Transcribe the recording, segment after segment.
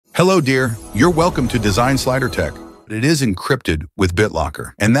Hello, dear. You're welcome to Design Slider Tech. It is encrypted with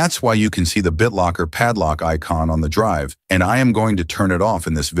BitLocker, and that's why you can see the BitLocker padlock icon on the drive, and I am going to turn it off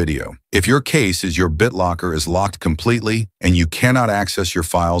in this video. If your case is your BitLocker is locked completely and you cannot access your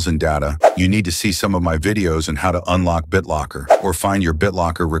files and data, you need to see some of my videos on how to unlock BitLocker or find your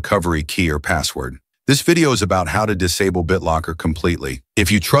BitLocker recovery key or password. This video is about how to disable BitLocker completely.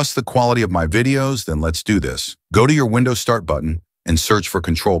 If you trust the quality of my videos, then let's do this. Go to your Windows Start button and search for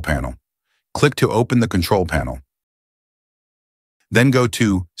Control Panel. Click to open the Control Panel. Then go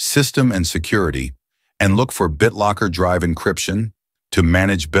to System and Security and look for BitLocker Drive Encryption to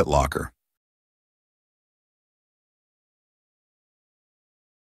manage BitLocker.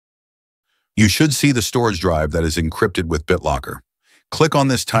 You should see the storage drive that is encrypted with BitLocker. Click on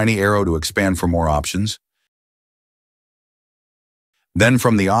this tiny arrow to expand for more options. Then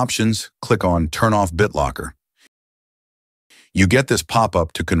from the options, click on Turn off BitLocker. You get this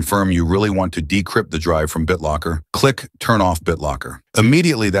pop-up to confirm you really want to decrypt the drive from BitLocker. Click Turn off BitLocker.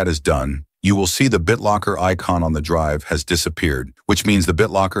 Immediately that is done, you will see the BitLocker icon on the drive has disappeared, which means the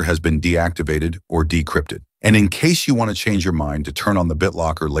BitLocker has been deactivated or decrypted. And in case you want to change your mind to turn on the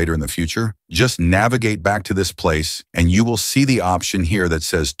BitLocker later in the future, just navigate back to this place and you will see the option here that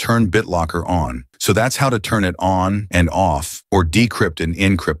says Turn BitLocker on. So that's how to turn it on and off or decrypt and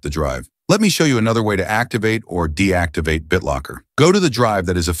encrypt the drive. Let me show you another way to activate or deactivate BitLocker. Go to the drive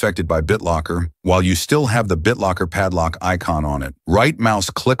that is affected by BitLocker while you still have the BitLocker padlock icon on it. Right mouse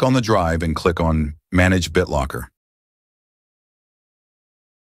click on the drive and click on Manage BitLocker.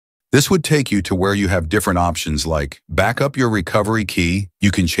 This would take you to where you have different options like back up your recovery key,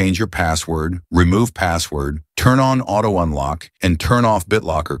 you can change your password, remove password, turn on auto unlock, and turn off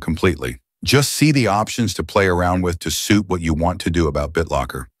BitLocker completely. Just see the options to play around with to suit what you want to do about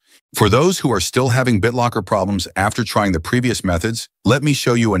BitLocker. For those who are still having BitLocker problems after trying the previous methods, let me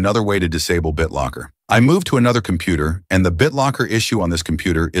show you another way to disable BitLocker. I moved to another computer, and the BitLocker issue on this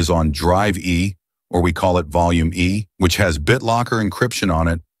computer is on Drive E, or we call it Volume E, which has BitLocker encryption on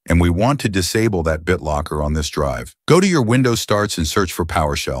it, and we want to disable that BitLocker on this drive. Go to your Windows Starts and search for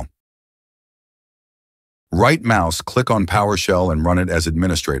PowerShell. Right mouse, click on PowerShell and run it as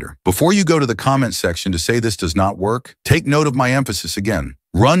administrator. Before you go to the comment section to say this does not work, take note of my emphasis again.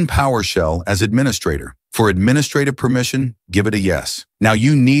 Run PowerShell as administrator. For administrative permission, give it a yes. Now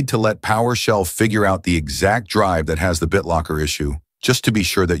you need to let PowerShell figure out the exact drive that has the BitLocker issue, just to be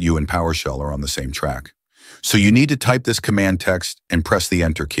sure that you and PowerShell are on the same track. So you need to type this command text and press the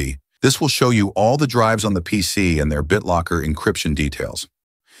Enter key. This will show you all the drives on the PC and their BitLocker encryption details.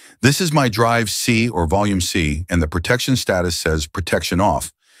 This is my drive C or volume C, and the protection status says protection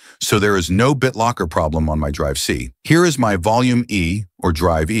off. So there is no BitLocker problem on my drive C. Here is my volume E or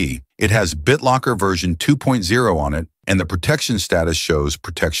drive E. It has BitLocker version 2.0 on it, and the protection status shows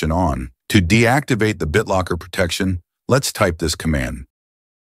protection on. To deactivate the BitLocker protection, let's type this command.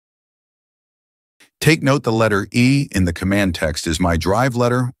 Take note the letter E in the command text is my drive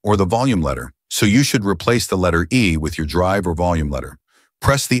letter or the volume letter, so you should replace the letter E with your drive or volume letter.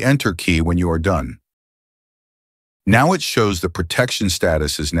 Press the Enter key when you are done. Now it shows the protection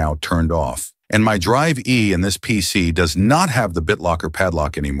status is now turned off, and my drive E in this PC does not have the BitLocker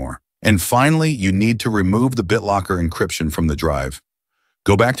padlock anymore. And finally, you need to remove the BitLocker encryption from the drive.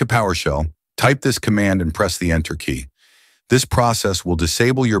 Go back to PowerShell, type this command and press the Enter key. This process will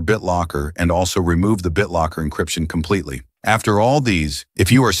disable your BitLocker and also remove the BitLocker encryption completely. After all these,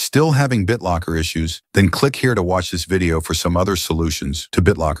 if you are still having BitLocker issues, then click here to watch this video for some other solutions to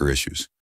BitLocker issues.